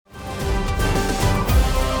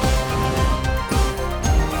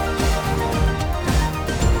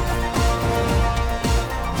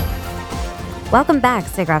Welcome back,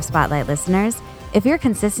 SIGGRAPH Spotlight listeners. If you're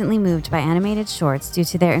consistently moved by animated shorts due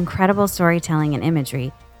to their incredible storytelling and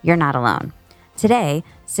imagery, you're not alone. Today,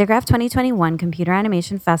 SIGGRAPH 2021 Computer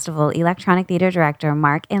Animation Festival Electronic Theater Director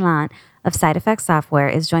Marc Elant of Side Effects Software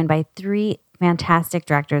is joined by three fantastic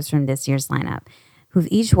directors from this year's lineup, who've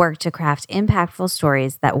each worked to craft impactful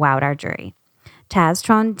stories that wowed our jury. Taz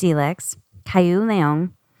Tron-Delix, Caillou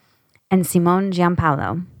Leong, and Simone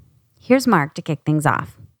Giampaolo. Here's Marc to kick things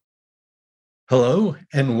off. Hello,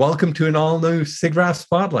 and welcome to an all-new SIGGRAPH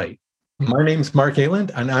Spotlight. My name's Marc Elant,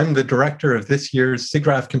 and I'm the director of this year's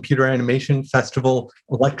SIGGRAPH Computer Animation Festival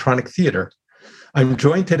Electronic Theater. I'm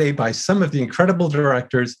joined today by some of the incredible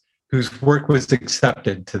directors whose work was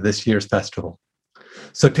accepted to this year's festival.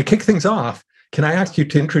 So to kick things off, can I ask you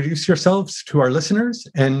to introduce yourselves to our listeners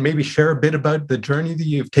and maybe share a bit about the journey that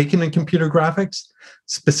you've taken in computer graphics,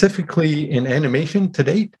 specifically in animation to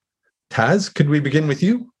date? Taz, could we begin with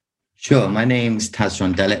you? Sure. My name's Taz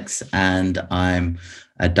Tron-Delix, and I'm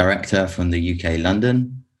a director from the UK,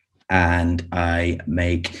 London, and I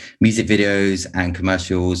make music videos and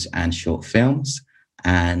commercials and short films.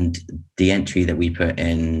 And the entry that we put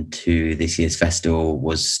into this year's festival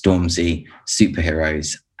was Stormzy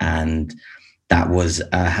Superheroes, and that was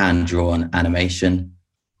a hand-drawn animation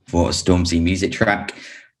for a Stormzy music track.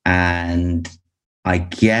 And I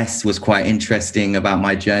guess what's quite interesting about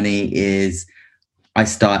my journey is I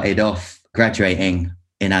started off graduating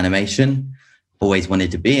in animation, always wanted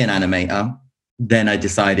to be an animator. Then I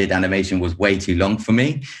decided animation was way too long for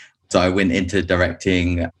me. So I went into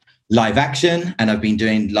directing live action, and I've been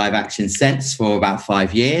doing live action since for about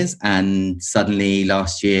 5 years. And suddenly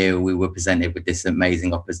last year, we were presented with this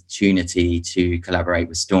amazing opportunity to collaborate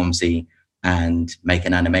with Stormzy and make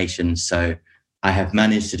an animation. So I have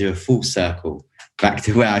managed to do a full circle back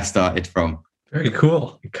to where I started from. Very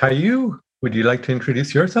cool. Caillou, would you like to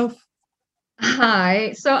introduce yourself?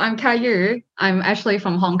 Hi, so I'm Caillou. I'm actually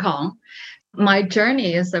from Hong Kong. My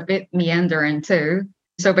journey is a bit meandering too.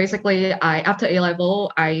 So basically, after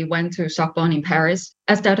A-level, I went to Sorbonne in Paris,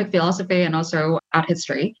 aesthetic philosophy and also art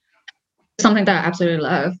history, something that I absolutely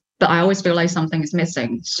love. But I always feel like something is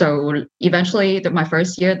missing. So eventually, my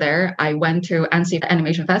first year there, I went to Annecy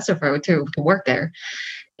Animation Festival to work there.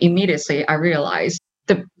 Immediately, I realized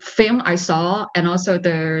the film I saw and also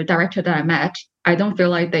the director that I met, I don't feel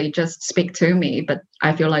like they just speak to me, but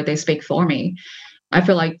I feel like they speak for me. I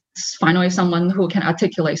feel like finally someone who can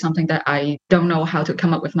articulate something that I don't know how to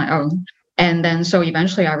come up with my own. And then so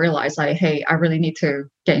eventually I realized like, hey, I really need to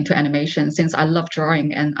get into animation since I love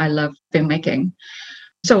drawing and I love filmmaking.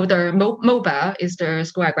 So the MOBA is the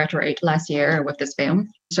school I graduated last year with this film.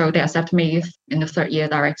 So they accepted me in the third year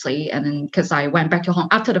directly. And then because I went back to Hong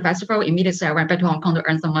Kong after the festival, immediately I went back to Hong Kong to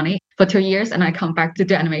earn some money for 2 years. And I come back to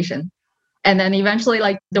do animation. And then eventually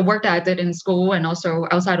like the work that I did in school and also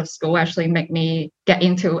outside of school actually make me get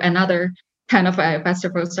into another kind of a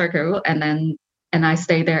festival circle. And I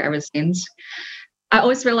stay there ever since. I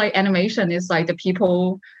always feel like animation is like the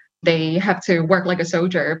people, they have to work like a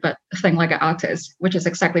soldier, but think like an artist, which is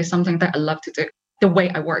exactly something that I love to do, the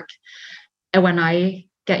way I work. And when I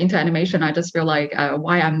get into animation, I just feel like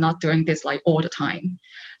why I'm not doing this like all the time.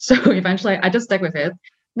 So eventually I just stick with it.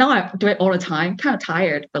 Now I do it all the time, kind of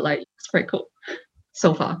tired, but like it's pretty cool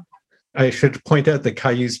so far. I should point out that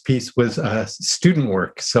Caillou's piece was student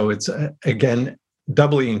work. So it's, again,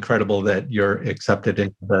 doubly incredible that you're accepted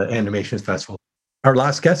into the Animation Festival. Our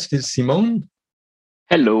last guest is Simone.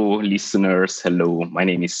 Hello, listeners. Hello, my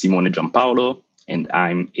name is Simone Giampaolo, and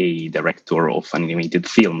I'm a director of animated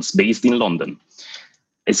films based in London.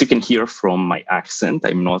 As you can hear from my accent,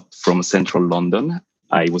 I'm not from central London.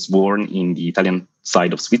 I was born in the Italian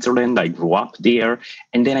side of Switzerland. I grew up there,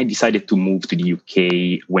 and then I decided to move to the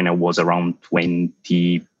UK when I was around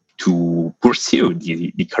 20 to pursue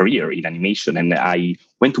the career in animation. And I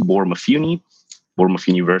went to Bournemouth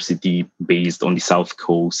University, based on the south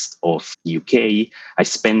coast of the UK. I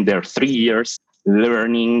spent there 3 years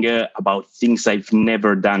learning about things I've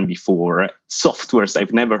never done before, softwares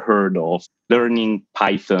I've never heard of, learning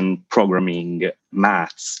Python, programming,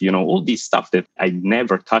 maths, all this stuff that I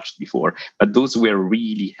never touched before. But those were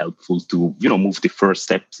really helpful to, move the first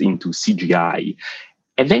steps into CGI.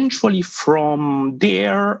 Eventually, from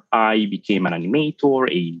there, I became an animator,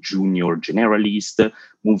 a junior generalist,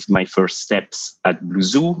 moved my first steps at Blue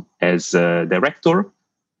Zoo as a director.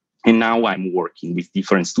 And now I'm working with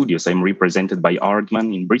different studios. I'm represented by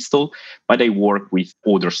Aardman in Bristol, but I work with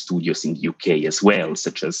other studios in the UK as well,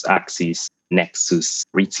 such as Axis, Nexus,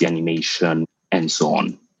 Ritzy Animation, and so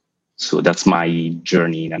on. So that's my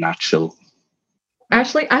journey in a nutshell.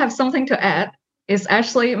 Actually, I have something to add. It's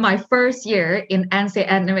actually my first year in Annecy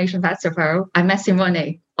Animation Festival. I met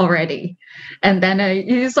Simone already. And then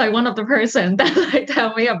he's like one of the person that like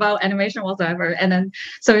tell me about animation whatsoever. And then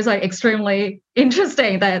so it's like extremely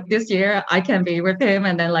interesting that this year I can be with him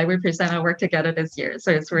and then like we present our work together this year.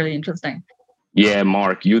 So it's really interesting. Yeah,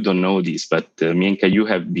 Mark, you don't know this, but me and Caillou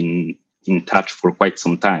have been in touch for quite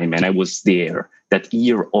some time. And I was there that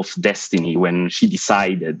year of destiny when she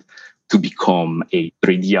decided to become a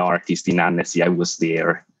 3D artist in Annecy. I was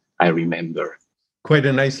there, I remember. Quite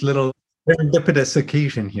a nice little serendipitous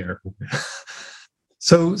occasion here.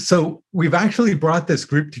 So we've actually brought this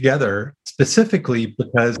group together specifically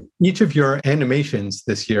because each of your animations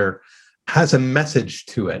this year has a message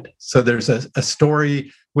to it. So there's a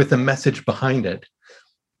story with a message behind it.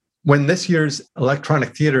 When this year's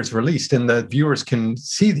electronic theater is released and the viewers can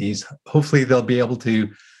see these, hopefully they'll be able to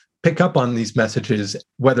pick up on these messages,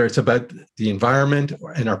 whether it's about the environment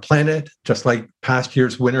and our planet, just like past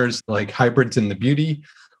year's winners like Hybrids and the Beauty,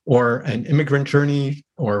 or an immigrant journey,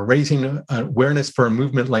 or raising awareness for a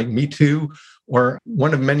movement like Me Too, or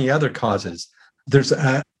one of many other causes. There's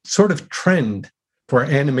a sort of trend for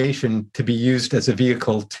animation to be used as a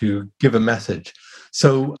vehicle to give a message.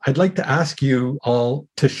 So I'd like to ask you all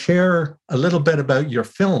to share a little bit about your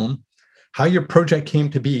film, how your project came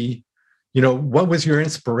to be, what was your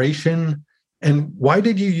inspiration, and why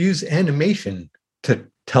did you use animation to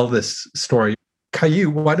tell this story? Caillou,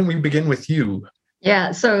 why don't we begin with you?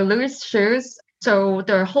 Yeah, so Louis Shoes. So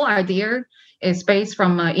the whole idea is based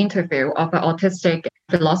from an interview of an autistic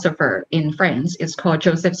philosopher in France. It's called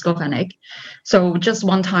Joseph Skovanec. So just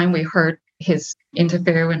one time we heard his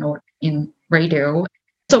interview in radio.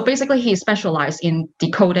 So basically he specialized in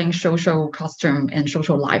decoding social costume and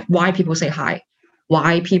social life, why people say hi,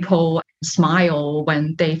 why people smile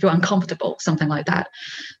when they feel uncomfortable, something like that.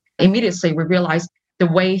 Immediately we realized the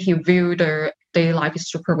way he viewed their daily life is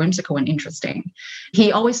super whimsical and interesting.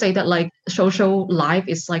 He always say that like social life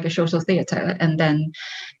is like a social theater, and then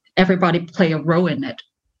everybody play a role in it.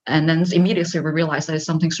 And then immediately we realized there's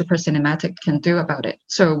something super cinematic can do about it.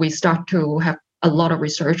 So we start to have a lot of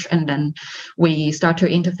research, and then we start to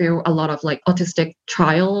interview a lot of like autistic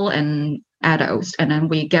child and adults, and then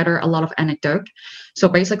we gather a lot of anecdote. So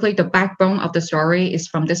basically the backbone of the story is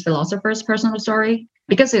from this philosopher's personal story,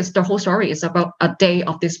 because the whole story is about a day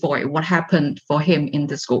of this boy, what happened for him in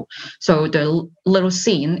the school. So the little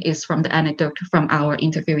scene is from the anecdote from our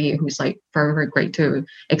interviewee, who's like very, very great to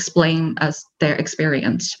explain us their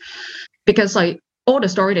experience. Because like all the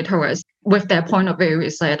story they tell us with their point of view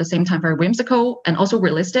is like at the same time very whimsical and also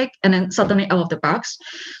realistic, and then suddenly out of the box.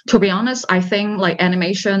 To be honest, I think like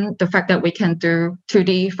animation, the fact that we can do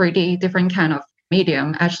 2D, 3D, different kind of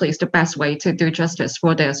medium actually is the best way to do justice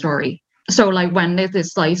for their story. So like when it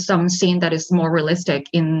is like some scene that is more realistic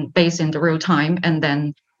based in the real time, and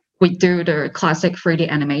then we do the classic 3D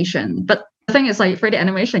animation. But the thing is like 3D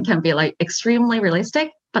animation can be like extremely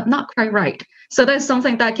realistic, but not quite right. So there's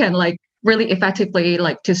something that can like really effectively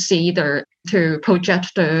like to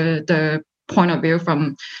project the point of view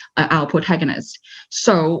from our protagonist.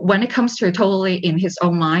 So when it comes to totally in his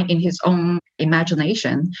own mind, in his own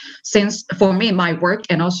imagination, since for me, my work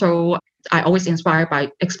and also I always inspired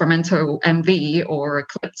by experimental MV or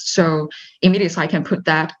clips. So immediately I can put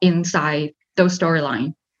that inside those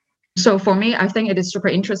storyline. So for me, I think it is super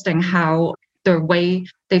interesting how the way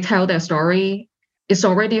they tell their story is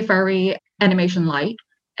already very animation-like.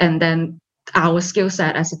 And then our skill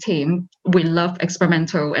set as a team, we love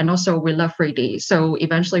experimental and also we love 3D. So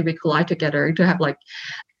eventually we collide together to have like,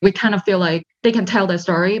 we kind of feel like they can tell their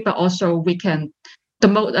story, but also we can,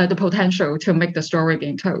 the potential to make the story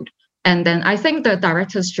being told. And then I think the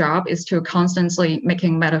director's job is to constantly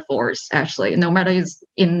making metaphors, actually, no matter it's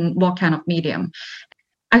in what kind of medium.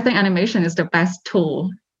 I think animation is the best tool,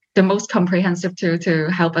 the most comprehensive tool to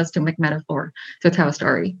help us to make metaphor, to tell a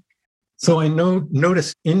story. So I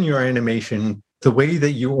noticed in your animation, the way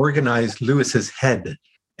that you organized Louis's head.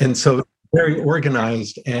 And so very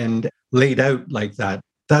organized and laid out like that.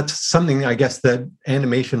 That's something I guess that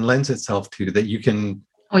animation lends itself to, that you can...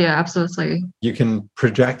 Oh yeah, absolutely. You can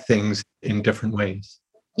project things in different ways.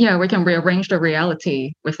 Yeah, we can rearrange the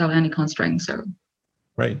reality without any constraints. So.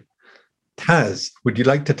 Right. Taz, would you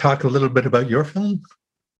like to talk a little bit about your film?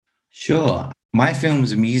 Sure. My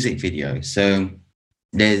film's a music video. So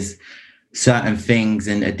there's certain things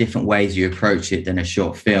and different ways you approach it than a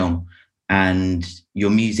short film. And your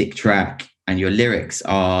music track and your lyrics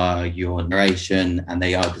are your narration, and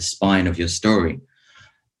they are the spine of your story.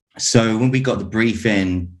 So when we got the brief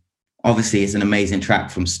in, obviously it's an amazing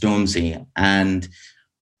track from Stormzy. And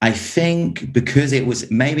I think because it was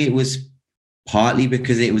partly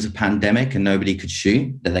because it was a pandemic and nobody could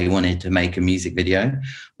shoot, that they wanted to make a music video.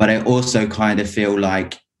 But I also kind of feel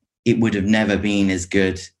like it would have never been as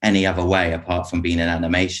good any other way apart from being an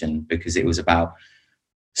animation, because it was about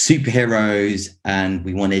superheroes and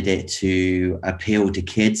we wanted it to appeal to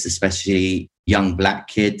kids, especially young Black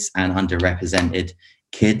kids and underrepresented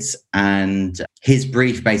kids. And his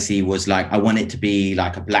brief basically was like, I want it to be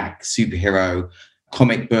like a Black superhero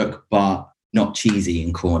comic book, but not cheesy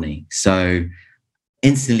and corny. So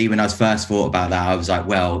instantly when I was first thought about that, I was like,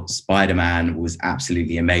 well, Spider-Man was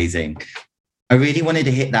absolutely amazing. I really wanted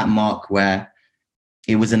to hit that mark where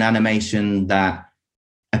it was an animation that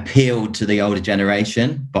appealed to the older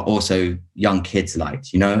generation, but also young kids liked,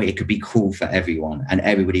 it could be cool for everyone and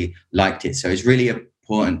everybody liked it. So it's really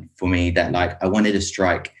important for me that like I wanted to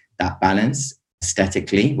strike that balance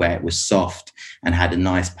aesthetically where it was soft and had a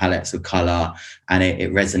nice palettes of color and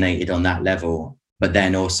it resonated on that level. But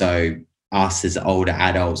then also us as older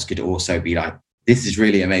adults could also be like, this is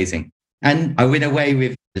really amazing. And I went away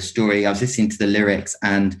with the story. I was listening to the lyrics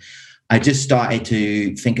and I just started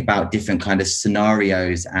to think about different kind of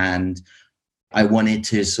scenarios and I wanted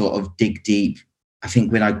to sort of dig deep. I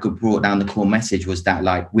think when I brought down the core message was that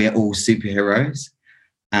like we're all superheroes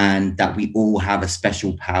and that we all have a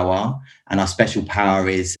special power. And our special power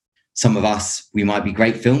is some of us, we might be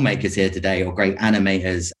great filmmakers here today or great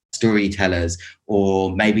animators, storytellers,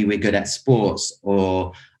 or maybe we're good at sports,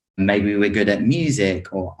 or maybe we're good at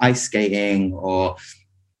music or ice skating or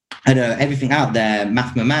I know everything out there,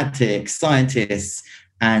 mathematics, scientists,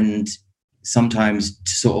 and sometimes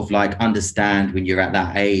to sort of like understand when you're at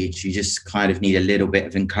that age, you just kind of need a little bit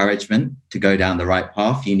of encouragement to go down the right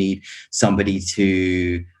path. You need somebody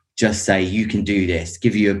to just say, you can do this,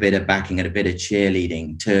 give you a bit of backing and a bit of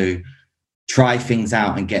cheerleading to try things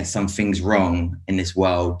out and get some things wrong in this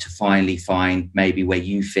world to finally find maybe where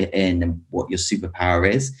you fit in and what your superpower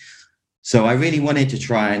is. So I really wanted to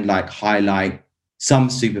try and like highlight some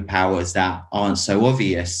superpowers that aren't so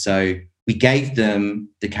obvious. So we gave them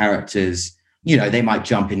the characters, they might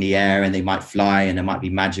jump in the air and they might fly and there might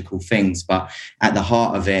be magical things. But at the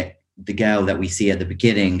heart of it, the girl that we see at the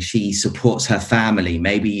beginning, she supports her family.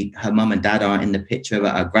 Maybe her mum and dad aren't in the picture,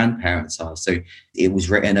 but her grandparents are. So it was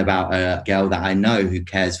written about a girl that I know who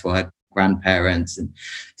cares for her grandparents and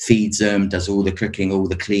feeds them, does all the cooking, all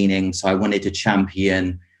the cleaning. So I wanted to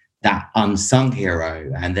champion that unsung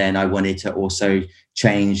hero. And then I wanted to also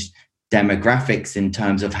change demographics in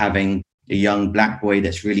terms of having a young Black boy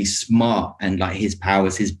that's really smart and like his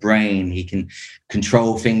power's his brain. He can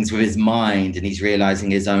control things with his mind and he's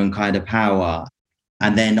realizing his own kind of power.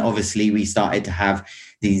 And then obviously we started to have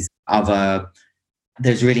these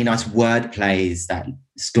there's really nice word plays that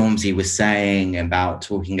Stormzy was saying about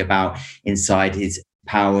talking about inside his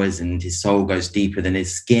powers and his soul goes deeper than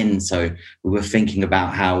his skin. So we were thinking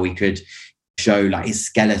about how we could show like his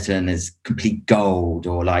skeleton as complete gold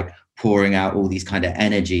or like pouring out all these kind of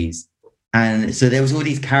energies. And so there was all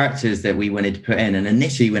these characters that we wanted to put in. And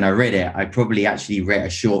initially when I read it, I probably actually read a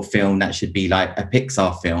short film that should be like a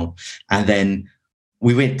Pixar film. And then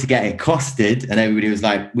we went to get it costed and everybody was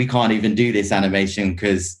like, we can't even do this animation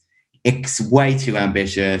because it's way too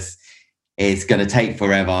ambitious. It's going to take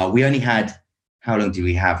forever. We only had, how long do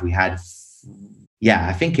we have? We had,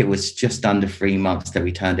 I think it was just under 3 months that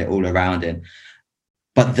we turned it all around in.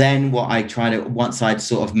 But then once I'd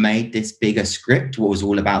sort of made this bigger script, what was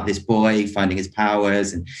all about this boy finding his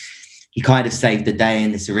powers and he kind of saved the day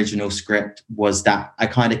in this original script, was that I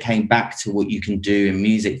kind of came back to what you can do in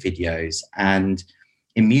music videos. And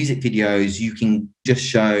in music videos, you can just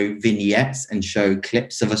show vignettes and show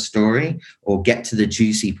clips of a story or get to the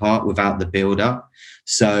juicy part without the build-up.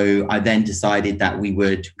 So I then decided that we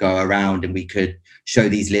would go around and we could show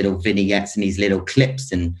these little vignettes and these little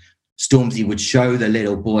clips, and Stormzy would show the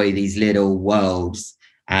little boy these little worlds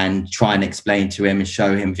and try and explain to him and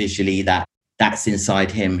show him visually that that's inside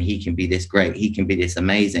him. He can be this great. He can be this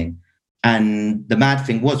amazing. And the mad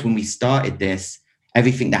thing was when we started this,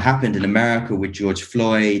 everything that happened in America with George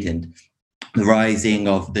Floyd and the rising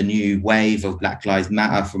of the new wave of Black Lives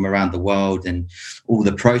Matter from around the world and all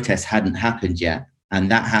the protests hadn't happened yet. And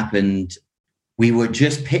that happened. We were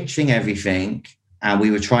just pitching everything and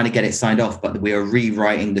we were trying to get it signed off, but we were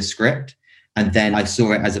rewriting the script. And then I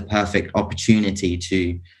saw it as a perfect opportunity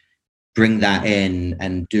to bring that in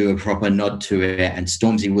and do a proper nod to it. And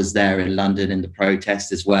Stormzy was there in London in the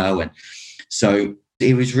protest as well. And so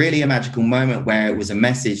it was really a magical moment where it was a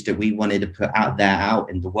message that we wanted to put out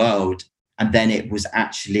in the world. And then it was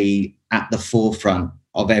actually at the forefront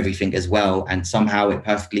of everything as well. And somehow it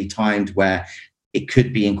perfectly timed where it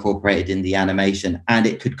could be incorporated in the animation and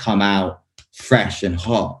it could come out fresh and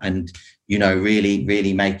hot and, really,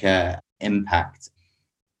 really make an impact.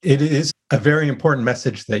 It is a very important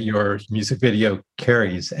message that your music video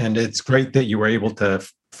carries, and it's great that you were able to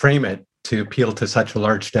frame it to appeal to such a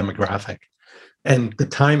large demographic. And the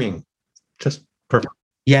timing, just perfect.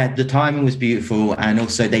 Yeah, the timing was beautiful. And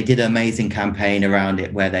also they did an amazing campaign around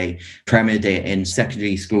it where they premiered it in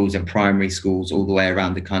secondary schools and primary schools all the way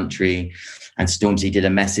around the country. And Stormzy did a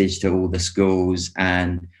message to all the schools.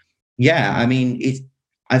 And yeah, I mean,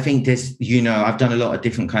 I think this, I've done a lot of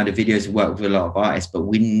different kind of videos and worked with a lot of artists, but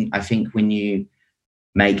I think when you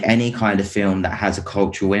make any kind of film that has a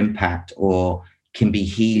cultural impact or can be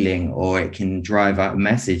healing or it can drive out a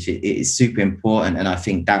message, it is super important. And I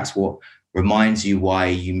think that's what reminds you why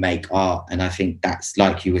you make art. And I think that's,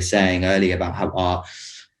 like you were saying earlier, about how art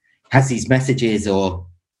has these messages or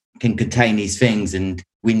can contain these things. And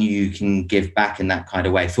when you can give back in that kind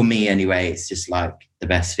of way, for me anyway, it's just like the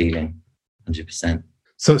best feeling, 100%.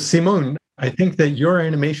 So Simone, I think that your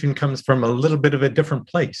animation comes from a little bit of a different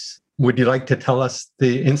place. Would you like to tell us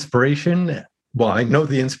the inspiration? Well, I know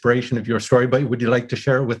the inspiration of your story, but would you like to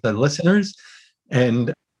share it with the listeners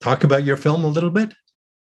and talk about your film a little bit?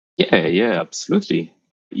 Yeah, absolutely.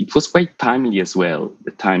 It was quite timely as well.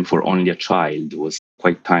 The time for Only a Child was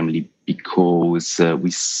quite timely because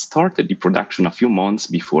we started the production a few months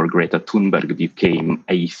before Greta Thunberg became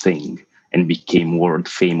a thing and became world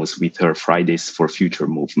famous with her Fridays for Future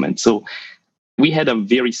movement. So we had a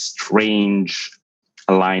very strange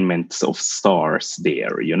alignment of stars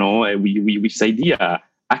there. This idea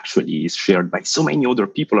actually is shared by so many other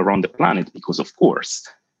people around the planet because, of course,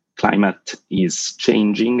 climate is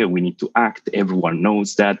changing. We need to act. Everyone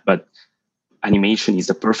knows that. But animation is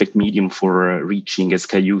a perfect medium for reaching, as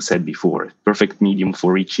Caillou said before, perfect medium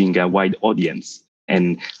for reaching a wide audience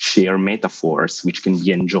and share metaphors which can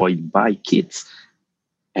be enjoyed by kids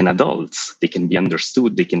and adults. They can be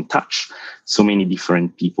understood. They can touch so many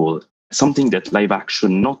different people. Something that live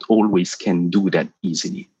action not always can do that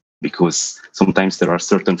easily, because sometimes there are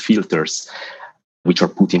certain filters which are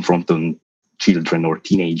put in front of children or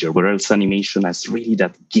teenager, whereas animation has really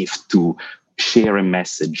that gift to share a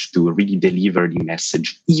message, to really deliver the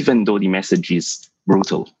message, even though the message is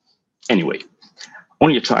brutal. Anyway,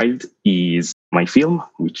 Only a Child is my film,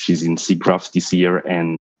 which is in SIGGRAPH this year,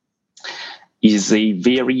 and is a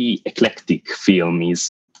very eclectic film. Is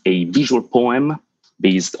a visual poem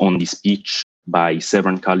based on the speech by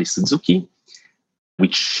Severn Kalli-Suzuki,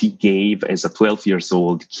 which she gave as a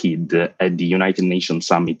 12-year-old kid at the United Nations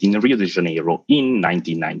Summit in Rio de Janeiro in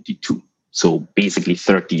 1992. So basically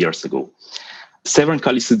 30 years ago. Severn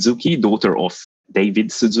Kalli-Suzuki, daughter of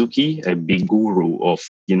David Suzuki, a big guru of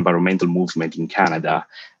the environmental movement in Canada,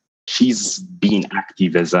 she's been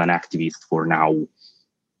active as an activist for now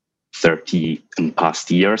 30 and past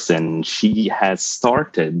years, and she has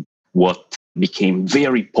started what became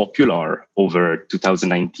very popular over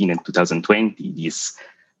 2019 and 2020, this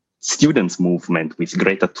students' movement with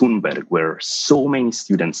Greta Thunberg, where so many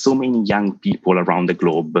students, so many young people around the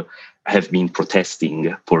globe have been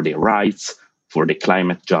protesting for their rights, for the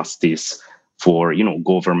climate justice, for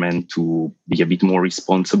government to be a bit more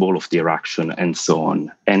responsible of their action and so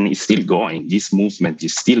on. And it's still going. This movement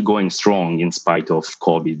is still going strong in spite of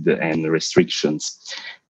COVID and restrictions.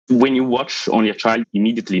 When you watch Only a Child, you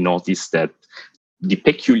immediately notice that the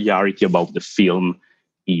peculiarity about the film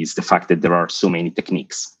is the fact that there are so many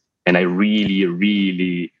techniques. And I really,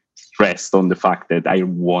 really stressed on the fact that I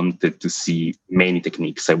wanted to see many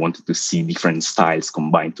techniques. I wanted to see different styles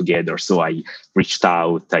combined together. So I reached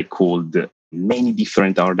out, I called many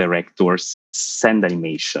different art directors, sand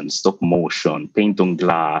animation, stop motion, paint on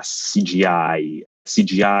glass,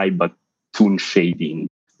 CGI, but toon shading,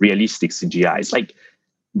 realistic CGI. It's like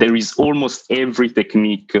there is almost every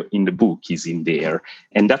technique in the book is in there.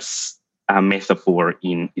 And that's a metaphor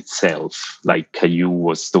in itself. Like Caillou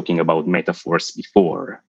was talking about metaphors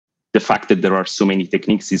before. The fact that there are so many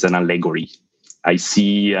techniques is an allegory. I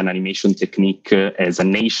see an animation technique as a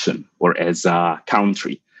nation or as a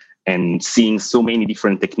country. And seeing so many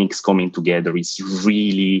different techniques coming together is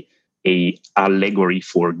really an allegory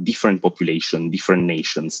for different populations, different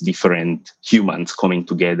nations, different humans coming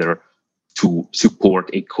together to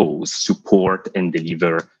support a cause, support and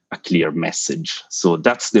deliver a clear message. So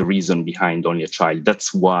that's the reason behind Only a Child.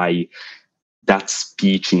 That's why that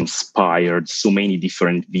speech inspired so many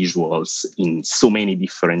different visuals in so many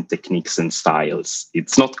different techniques and styles.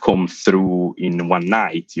 It's not come through in one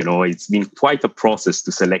night. It's been quite a process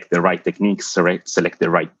to select the right techniques, select the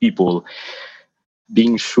right people,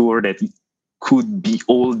 being sure that it could be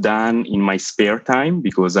all done in my spare time,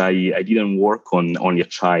 because I didn't work on Only a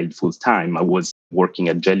Child full time. I was working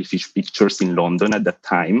at Jellyfish Pictures in London at that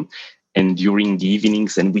time. And during the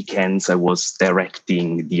evenings and weekends, I was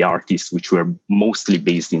directing the artists, which were mostly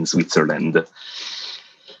based in Switzerland.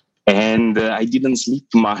 And I didn't sleep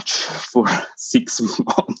much for 6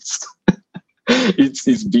 months.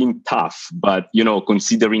 It's been tough, but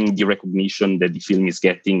considering the recognition that the film is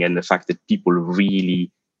getting and the fact that people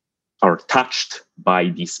really are touched by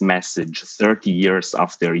this message 30 years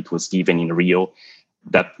after it was given in Rio,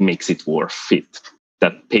 that makes it worth it.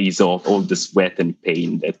 That pays off all the sweat and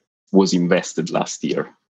pain that was invested last year.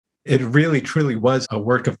 It really, truly was a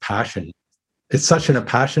work of passion. It's such an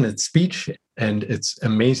passionate speech, and it's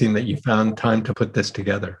amazing that you found time to put this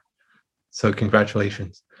together. So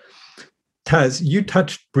congratulations. Taz, you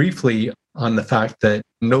touched briefly on the fact that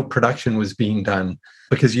no production was being done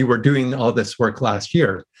because you were doing all this work last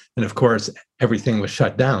year. And of course, everything was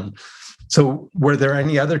shut down. So were there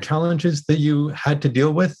any other challenges that you had to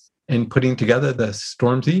deal with in putting together the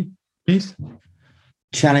Stormzy piece?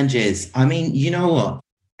 Challenges. I mean, you know what?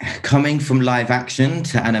 Coming from live action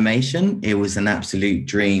to animation, it was an absolute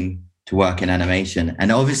dream to work in animation.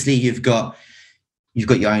 And obviously you've got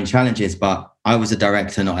your own challenges, but I was a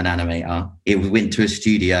director, not an animator. We went to a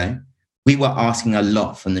studio. We were asking a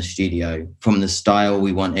lot from the studio, from the style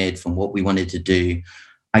we wanted, from what we wanted to do.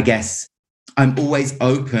 I guess I'm always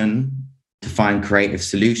open to find creative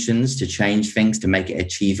solutions, to change things, to make it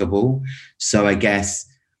achievable. So I guess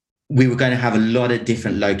we were going to have a lot of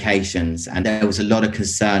different locations, and there was a lot of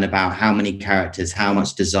concern about how many characters, how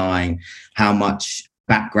much design, how much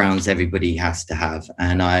backgrounds everybody has to have.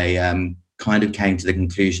 And I kind of came to the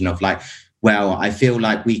conclusion of I feel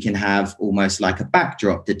like we can have almost like a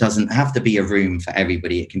backdrop that doesn't have to be a room for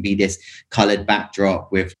everybody. It can be this colored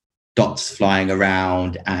backdrop with dots flying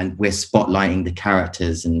around, and we're spotlighting the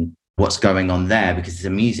characters and what's going on there, because it's a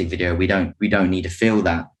music video. We don't need to feel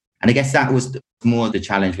that. And I guess that was more the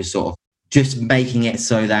challenge, was sort of just making it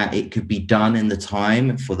so that it could be done in the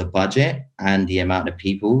time for the budget and the amount of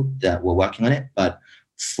people that were working on it. But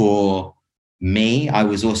for me, I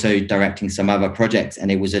was also directing some other projects,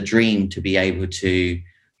 and it was a dream to be able to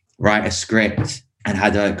write a script and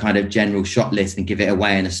had a kind of general shot list and give it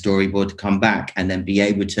away in a storyboard to come back, and then be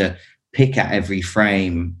able to pick at every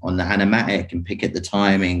frame on the animatic and pick at the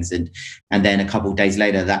timings, and then a couple of days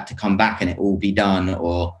later that to come back and it all be done.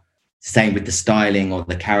 Or same with the styling or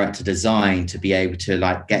the character design, to be able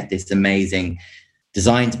to get this amazing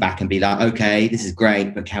designs back and be like, okay, this is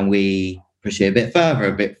great, but can we push it a bit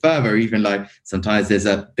further? Even sometimes there's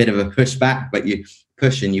a bit of a pushback, but you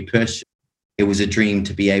push and you push. It was a dream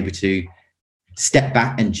to be able to step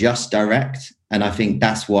back and just direct. And I think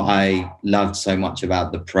that's what I loved so much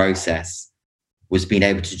about the process, was being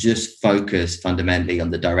able to just focus fundamentally on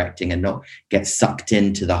the directing and not get sucked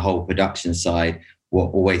into the whole production side,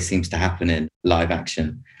 what always seems to happen in live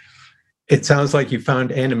action. It sounds like you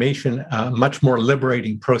found animation a much more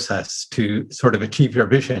liberating process to sort of achieve your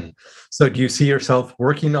vision. So do you see yourself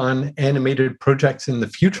working on animated projects in the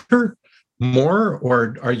future more,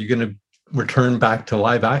 or are you going to return back to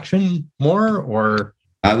live action more? Or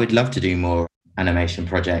I would love to do more animation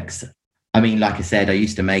projects. I mean, like I said, I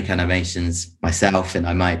used to make animations myself, and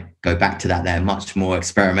I might go back to that. They're much more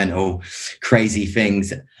experimental, crazy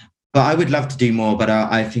things. But I would love to do more, but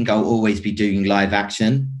I think I'll always be doing live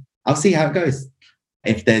action. I'll see how it goes.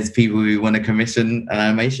 If there's people who want to commission an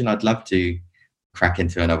animation, I'd love to crack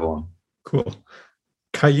into another one. Cool.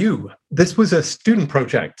 Caillou, this was a student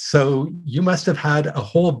project, so you must have had a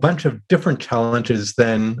whole bunch of different challenges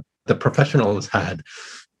than the professionals had.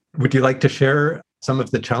 Would you like to share some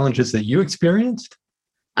of the challenges that you experienced?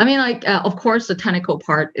 I mean, of course, the technical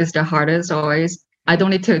part is the hardest always. I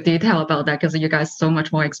don't need to detail about that because you guys are so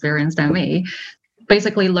much more experienced than me.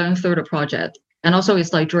 Basically learn through the project. And also it's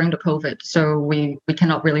during the COVID, so we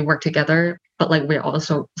cannot really work together, but we're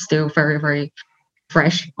also still very, very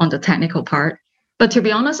fresh on the technical part. But to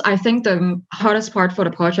be honest, I think the hardest part for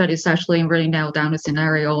the project is actually really nail down the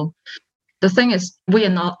scenario. The thing is, we are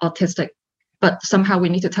not autistic, but somehow we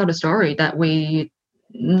need to tell the story that we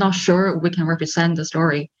not sure we can represent the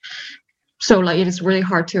story. So it is really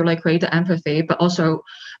hard to create the empathy, but also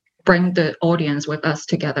bring the audience with us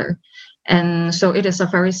together. And so it is a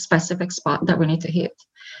very specific spot that we need to hit.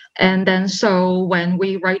 And then so when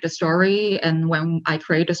we write the story and when I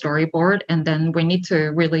create a storyboard, and then we need to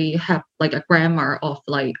really have a grammar of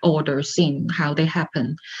all the scene, how they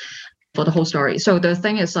happen for the whole story. So the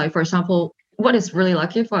thing is for example, what is really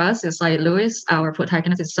lucky for us is Louis, our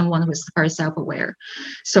protagonist, is someone who is very self-aware.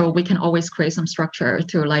 So we can always create some structure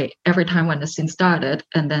to every time when the scene started,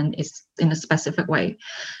 and then it's in a specific way.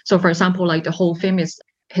 So for example, the whole film is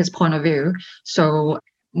his point of view. So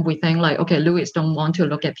we think like, okay, Louis don't want to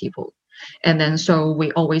look at people. And then so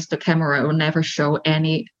the camera will never show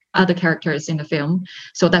any other characters in the film.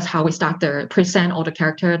 So that's how we start to present all the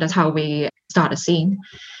character. That's how we start a scene.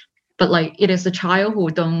 But like it is the child who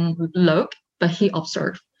don't look, but he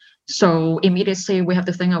observe. So immediately we have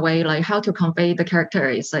to think away like how to convey the character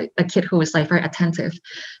is like a kid who is like very attentive.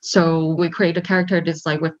 So we create a character that's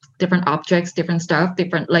like with different objects, different stuff,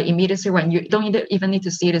 different like immediately when you don't even need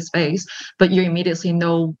to see his face, but you immediately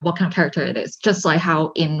know what kind of character it is. Just like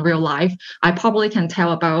how in real life, I probably can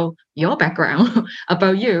tell about your background,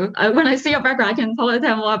 about you. When I see your background, I can probably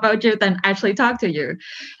tell more about you than actually talk to you.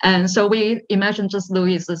 And so we imagine just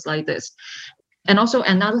Louis is like this. And also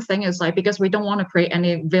another thing is like, because we don't want to create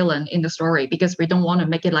any villain in the story, because we don't want to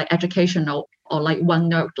make it like educational or like one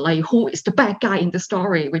note, like who is the bad guy in the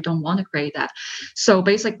story. We don't want to create that. So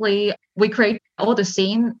basically we create all the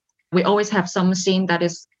scene. We always have some scene that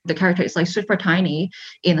is the character is like super tiny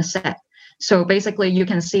in a set. So basically you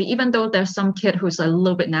can see, even though there's some kid who's a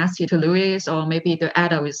little bit nasty to Louis, or maybe the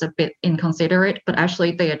adult is a bit inconsiderate, but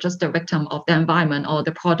actually they are just the victim of the environment or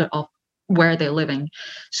the product of where they're living.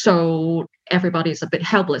 So everybody is a bit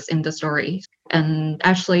helpless in the story. And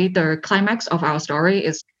actually the climax of our story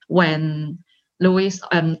is when Louis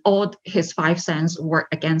and all his five senses work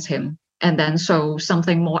against him. And then so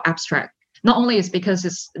something more abstract. Not only is because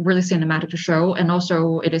it's really cinematic to show, and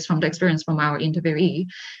also it is from the experience from our interviewee.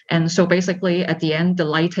 And so basically at the end, the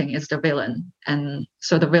lighting is the villain. And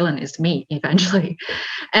so the villain is me eventually.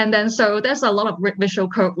 And then so there's a lot of visual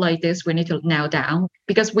code like this we need to nail down,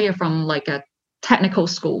 because we are from like a technical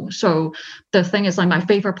school. So the thing is like my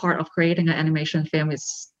favorite part of creating an animation film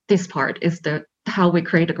is this part, is the how we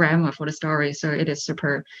create a grammar for the story. So it is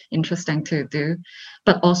super interesting to do.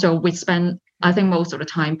 But also we spend, I think, most of the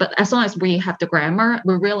time. But as long as we have the grammar,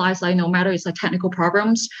 we realize like no matter it's like technical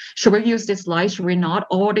problems, should we use this light, should we not,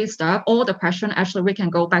 all this stuff, all the question, actually we can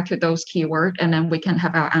go back to those keywords and then we can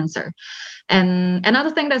have our answer. And another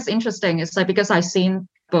thing that's interesting is like, because I've seen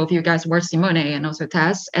both you guys work, Simone and also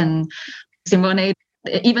Tess, and Simone,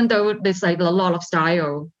 even though there's like a lot of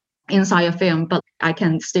style inside a film, but I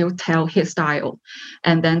can still tell his style.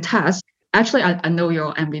 And then Tess, actually I know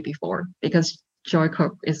your MV before because Joy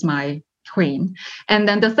Cook is my queen. And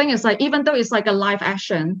then the thing is like, even though it's like a live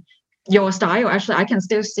action, your style, actually I can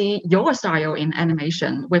still see your style in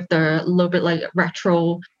animation with the little bit like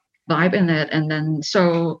retro vibe in it. And then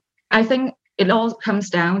so I think it all comes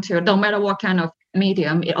down to, no matter what kind of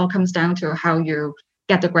medium, it all comes down to how you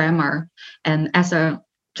get the grammar. And as a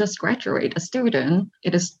just graduate, a student,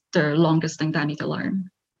 it is the longest thing that I need to learn.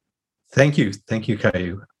 Thank you,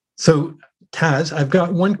 Caillou. So Taz, I've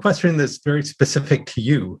got one question that's very specific to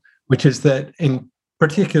you, which is that in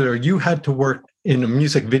particular, you had to work in a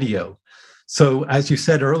music video. So as you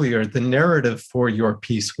said earlier, the narrative for your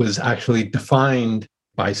piece was actually defined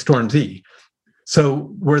by Stormzy.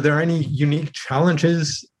 So were there any unique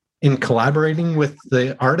challenges in collaborating with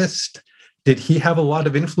the artist? Did he have a lot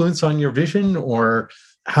of influence on your vision, or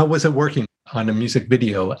how was it working on a music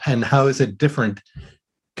video? And how is it different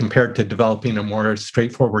compared to developing a more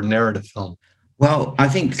straightforward narrative film? Well, I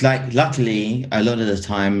think like luckily a lot of the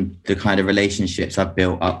time the kind of relationships I've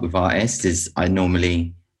built up with artists is I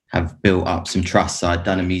normally have built up some trust. So I'd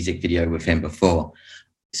done a music video with him before.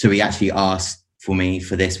 So he actually asked for me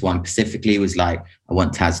for this one specifically, was like, I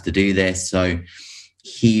want Taz to do this. So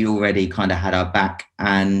he already kind of had our back,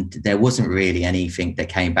 and there wasn't really anything that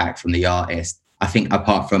came back from the artist. I think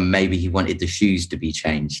apart from maybe he wanted the shoes to be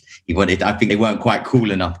changed. I think they weren't quite cool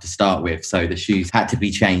enough to start with. So the shoes had to be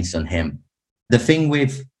changed on him. The thing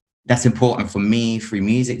that's important for me through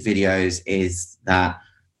music videos is that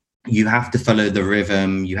you have to follow the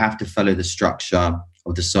rhythm. You have to follow the structure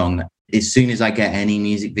of the song. As soon as I get any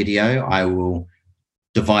music video, I will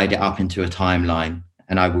divide it up into a timeline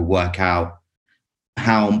and I will work out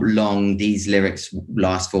how long these lyrics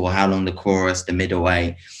last for, how long the chorus, the middle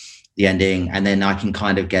way, the ending, and then I can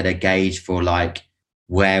kind of get a gauge for like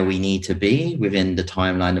where we need to be within the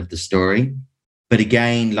timeline of the story. But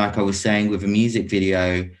again, like I was saying, with a music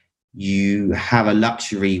video, you have a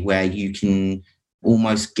luxury where you can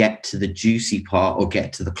almost get to the juicy part or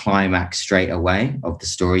get to the climax straight away of the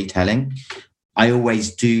storytelling. I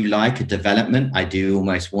always do like a development. I do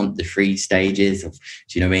almost want the 3 stages of, do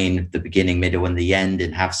you know what I mean, the beginning, middle, and the end,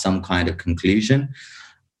 and have some kind of conclusion.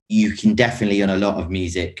 You can definitely, on a lot of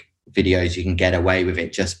music videos, you can get away with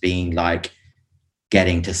it just being like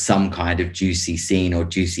getting to some kind of juicy scene or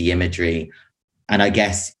juicy imagery. And I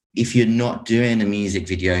guess if you're not doing a music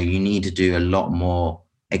video, you need to do a lot more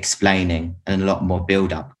explaining and a lot more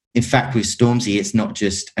build up. in fact, with Stormzy, it's not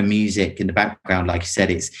just a music in the background. Like you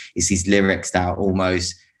said, it's these lyrics that are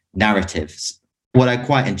almost narratives. What I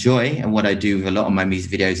quite enjoy and what I do with a lot of my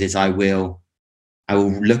music videos is I will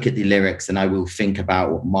look at the lyrics and I will think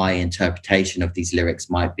about what my interpretation of these lyrics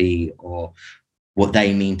might be or what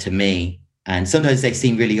they mean to me. And sometimes they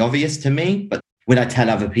seem really obvious to me, but when I tell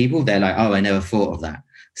other people, they're like, oh, I never thought of that.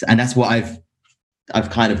 And that's what I've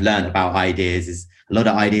kind of learned about ideas is a lot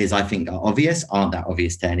of ideas I think are obvious aren't that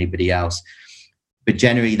obvious to anybody else. But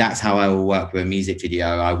generally, that's how I will work with a music video.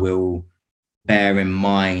 I will bear in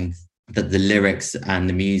mind that the lyrics and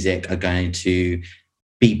the music are going to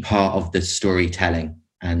be part of the storytelling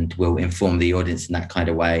and will inform the audience in that kind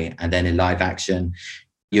of way. And then in live action,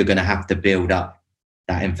 you're going to have to build up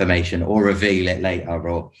that information or reveal it later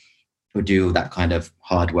or do all that kind of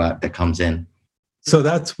hard work that comes in. So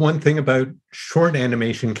that's one thing about short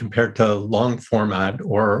animation compared to long format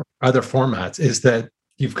or other formats is that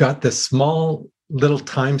you've got this small little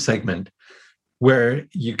time segment where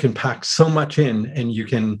you can pack so much in and you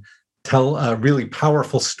can tell a really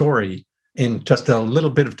powerful story in just a little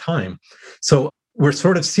bit of time. So we're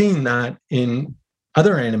sort of seeing that in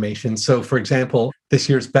other animations. So for example, this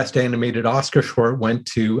year's Best Animated Oscar short went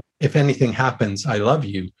to If Anything Happens, I Love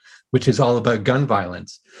You, which is all about gun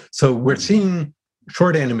violence. So we're seeing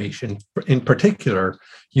short animation in particular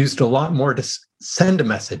used a lot more to send a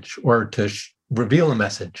message or to reveal a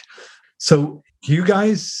message. So do you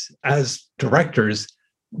guys as directors,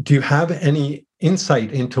 do you have any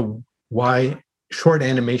insight into why short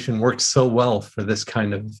animation works so well for this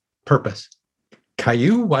kind of purpose?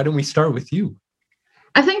 Caillou, why don't we start with you?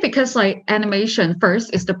 I think because like animation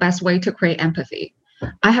first is the best way to create empathy.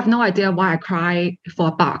 I have no idea why I cry for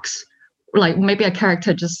a box. Like maybe a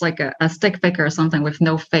character just like a stick figure or something with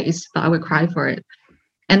no face, but I would cry for it.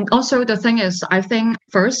 And also the thing is, I think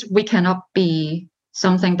first we cannot be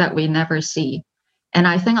something that we never see. And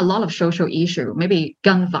I think a lot of social issue, maybe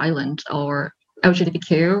gun violence or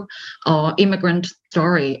LGBTQ or immigrant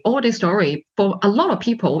story, all this story, for a lot of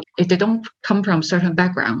people, if they don't come from a certain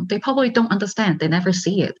background, they probably don't understand. They never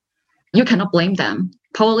see it. You cannot blame them.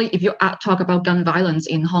 Probably if you talk about gun violence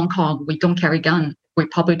in Hong Kong, we don't carry gun. We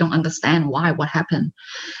probably don't understand why, what happened.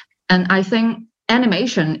 And I think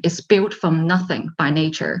animation is built from nothing by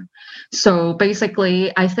nature. So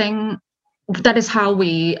basically, I think that is how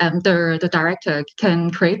we, the director can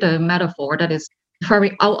create a metaphor that is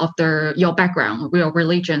very out of your background, your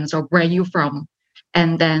religions, or where you're from,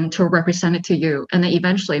 and then to represent it to you. And then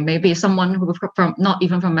eventually, maybe someone who from not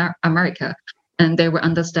even from America, and they will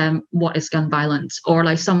understand what is gun violence. Or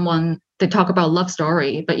like someone, they talk about love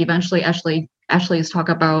story, but eventually Ashley is talk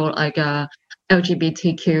about like a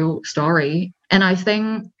LGBTQ story. And I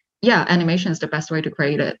think, yeah, animation is the best way to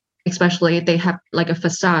create it. Especially they have like a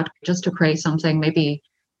facade just to create something maybe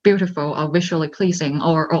beautiful or visually pleasing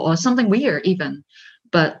or something weird even.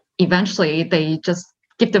 But eventually they just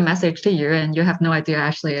give the message to you and you have no idea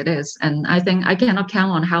actually it is. And I think I cannot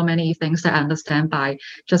count on how many things that I understand by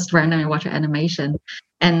just randomly watching animation.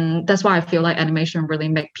 And that's why I feel like animation really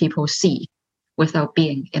make people see without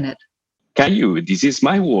being in it. Caillou, this is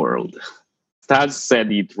my world. Taz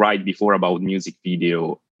said it right before about music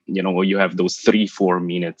video. You know, you have those 3-4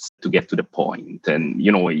 minutes to get to the point. And,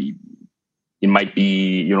 you know, it might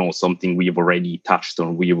be, you know, something we've already touched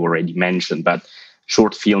on, we've already mentioned, but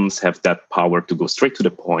short films have that power to go straight to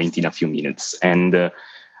the point in a few minutes. And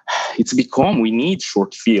it's become, we need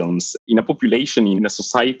short films in a population, in a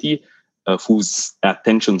society whose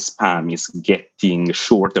attention span is getting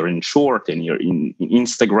shorter and shorter. And you're in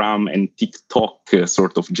Instagram and TikTok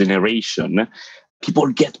sort of generation. People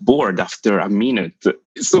get bored after a minute.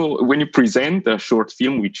 So when you present a short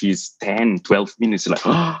film, which is 10, 12 minutes, like,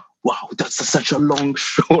 oh, wow, that's such a long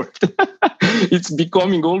short. It's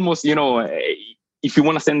becoming almost, you know, if you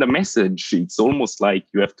want to send a message, it's almost like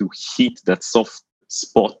you have to hit that soft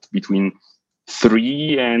spot between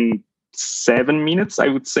 3 and 7 minutes, I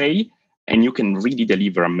would say. And you can really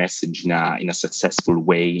deliver a message in a successful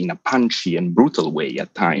way, in a punchy and brutal way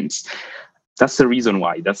at times. That's the reason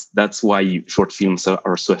why. That's why short films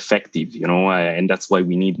are so effective, you know, and that's why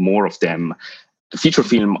we need more of them. The feature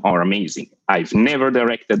film are amazing. I've never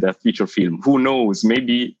directed a feature film. Who knows?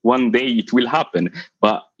 Maybe one day it will happen.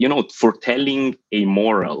 But, you know, for telling a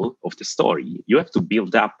moral of the story, you have to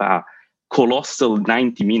build up a colossal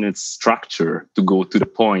 90-minute structure to go to the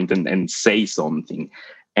point and say something.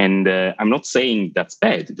 And I'm not saying that's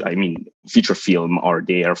bad. I mean, feature film are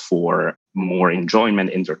there for more enjoyment,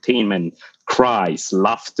 entertainment, cries,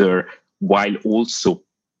 laughter, while also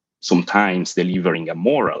sometimes delivering a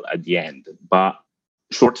moral at the end. But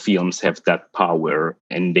short films have that power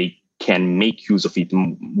and they can make use of it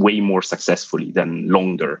way more successfully than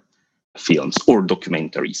longer films or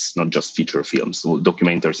documentaries, not just feature films, so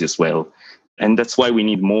documentaries as well. And that's why we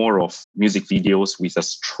need more of music videos with a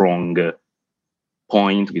strong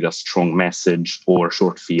point, with a strong message, or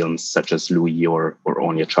short films such as Louis or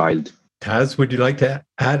Only a Child. Taz, would you like to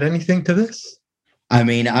add anything to this? I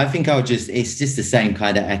mean, I think it's just the same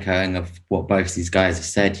kind of echoing of what both these guys have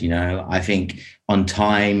said, I think on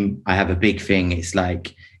time, I have a big thing. It's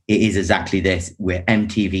like, it is exactly this. We're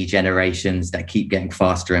MTV generations that keep getting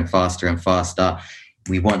faster and faster and faster.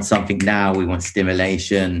 We want something now. We want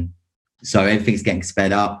stimulation. So everything's getting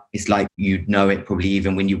sped up. It's like, you'd know it probably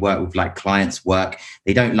even when you work with like clients work.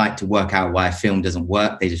 They don't like to work out why a film doesn't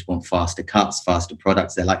work. They just want faster cuts, faster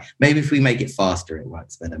products. They're like, maybe if we make it faster, it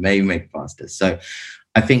works better. Maybe make it faster. So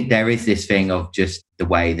I think there is this thing of just the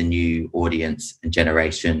way the new audience and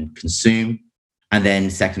generation consume. And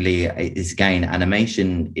then secondly, is again,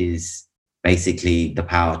 animation is basically the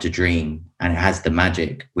power to dream, and it has the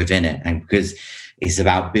magic within it. And because it's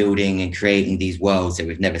about building and creating these worlds that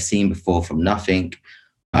we've never seen before from nothing,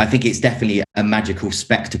 I think it's definitely a magical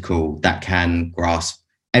spectacle that can grasp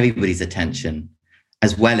everybody's attention,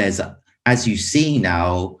 as well as you see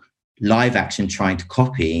now, live action trying to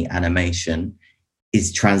copy animation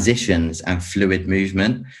is transitions and fluid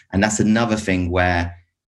movement. And that's another thing where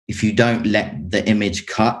if you don't let the image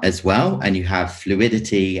cut as well, and you have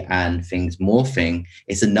fluidity and things morphing,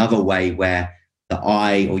 it's another way where the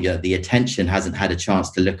eye or the attention hasn't had a chance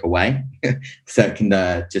to look away. So it can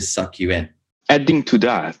just suck you in. Adding to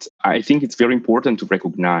that, I think it's very important to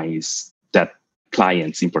recognize that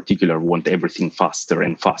clients in particular want everything faster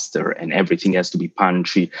and faster, and everything has to be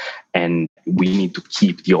punchy, and we need to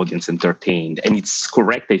keep the audience entertained. And it's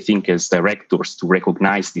correct, I think, as directors to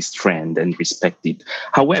recognize this trend and respect it.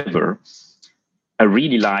 However, I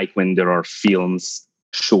really like when there are films,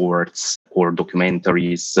 shorts, or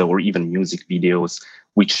documentaries, or even music videos,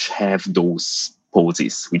 which have those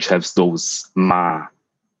poses, which have those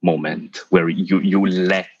moment where you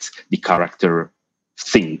let the character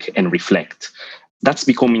think and reflect. That's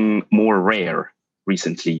becoming more rare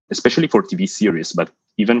recently, especially for TV series, but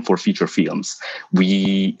even for feature films.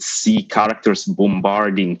 We see characters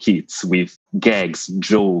bombarding kids with gags,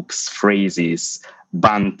 jokes, phrases,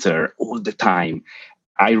 banter all the time.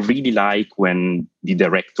 I really like when the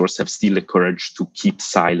directors have still the courage to keep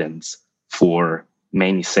silence for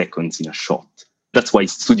many seconds in a shot. That's why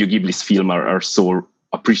Studio Ghibli's films are so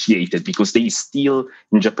appreciated, because they still,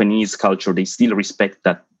 in Japanese culture, they still respect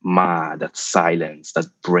that that silence, that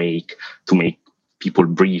break, to make people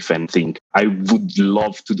breathe and think. I would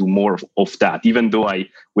love to do more of that, even though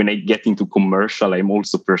when I get into commercial, I'm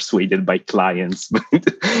also persuaded by clients,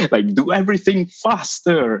 like, do everything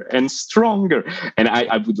faster and stronger. And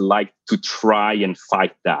I would like to try and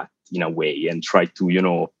fight that in a way, and try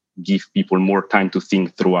to, give people more time to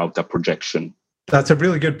think throughout the projection. That's a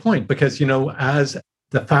really good point, because, as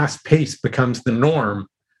the fast pace becomes the norm,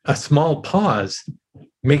 a small pause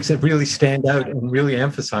makes it really stand out and really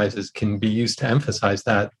can be used to emphasize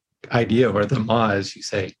that idea, or the as you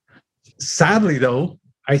say. Sadly, though,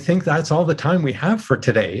 I think that's all the time we have for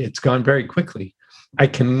today. It's gone very quickly. I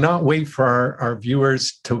cannot wait for our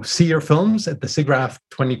viewers to see your films at the SIGGRAPH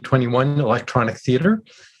 2021 Electronic Theatre,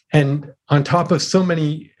 and on top of so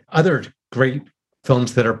many other great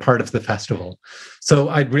films that are part of the festival. So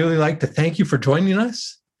I'd really like to thank you for joining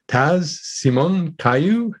us. Taz, Simon,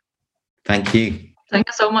 Caillou. Thank you. Thank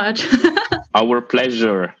you so much. Our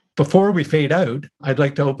pleasure. Before we fade out, I'd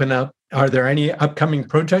like to open up. Are there any upcoming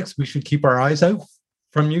projects we should keep our eyes out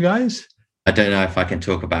from you guys? I don't know if I can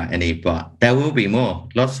talk about any, but there will be more,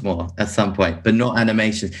 lots more at some point, but not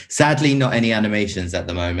animations. Sadly, not any animations at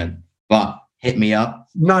the moment, but hit me up.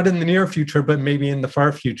 Not in the near future, but maybe in the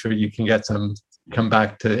far future, you can get some, come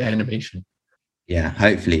back to animation. Yeah,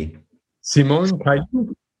 hopefully. Simon,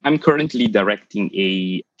 Caillou? I'm currently directing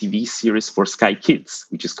a TV series for Sky Kids,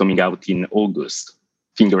 which is coming out in August.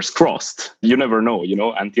 Fingers crossed. You never know,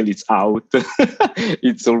 until it's out.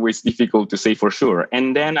 It's always difficult to say for sure.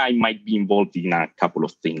 And then I might be involved in a couple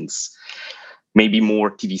of things. Maybe more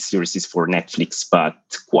TV series for Netflix, but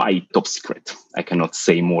quite top secret. I cannot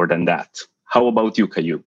say more than that. How about you,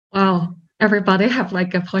 Caillou? Wow. Everybody have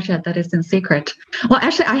like a project that is in secret. Well,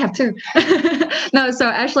 actually, I have two. No, so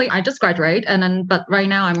actually, I just graduated, but right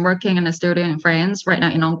now I'm working in a studio in France, right now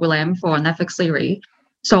in Angoulême, for a Netflix series.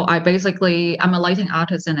 So I'm a lighting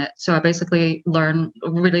artist in it. So I basically learn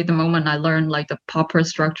really the moment I learn like the proper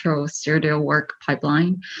structural studio work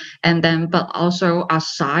pipeline. And then, but also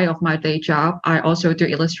aside of my day job, I also do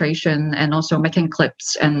illustration and also making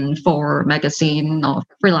clips and for magazine or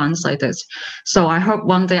freelance like this. So I hope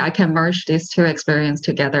one day I can merge these two experiences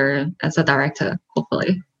together as a director,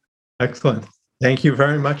 hopefully. Excellent. Thank you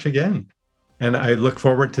very much again. And I look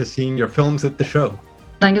forward to seeing your films at the show.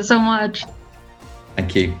 Thank you so much.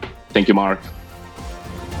 Thank you. Thank you, Mark.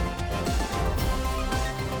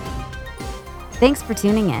 Thanks for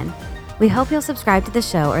tuning in. We hope you'll subscribe to the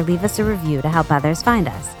show or leave us a review to help others find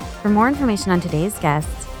us. For more information on today's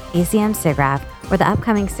guests, ACM SIGGRAPH, or the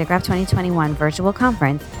upcoming SIGGRAPH 2021 virtual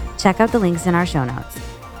conference, check out the links in our show notes.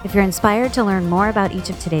 If you're inspired to learn more about each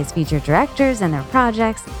of today's featured directors and their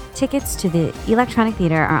projects, tickets to the Electronic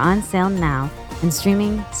Theater are on sale now, and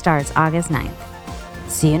streaming starts August 9th.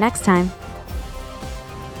 See you next time.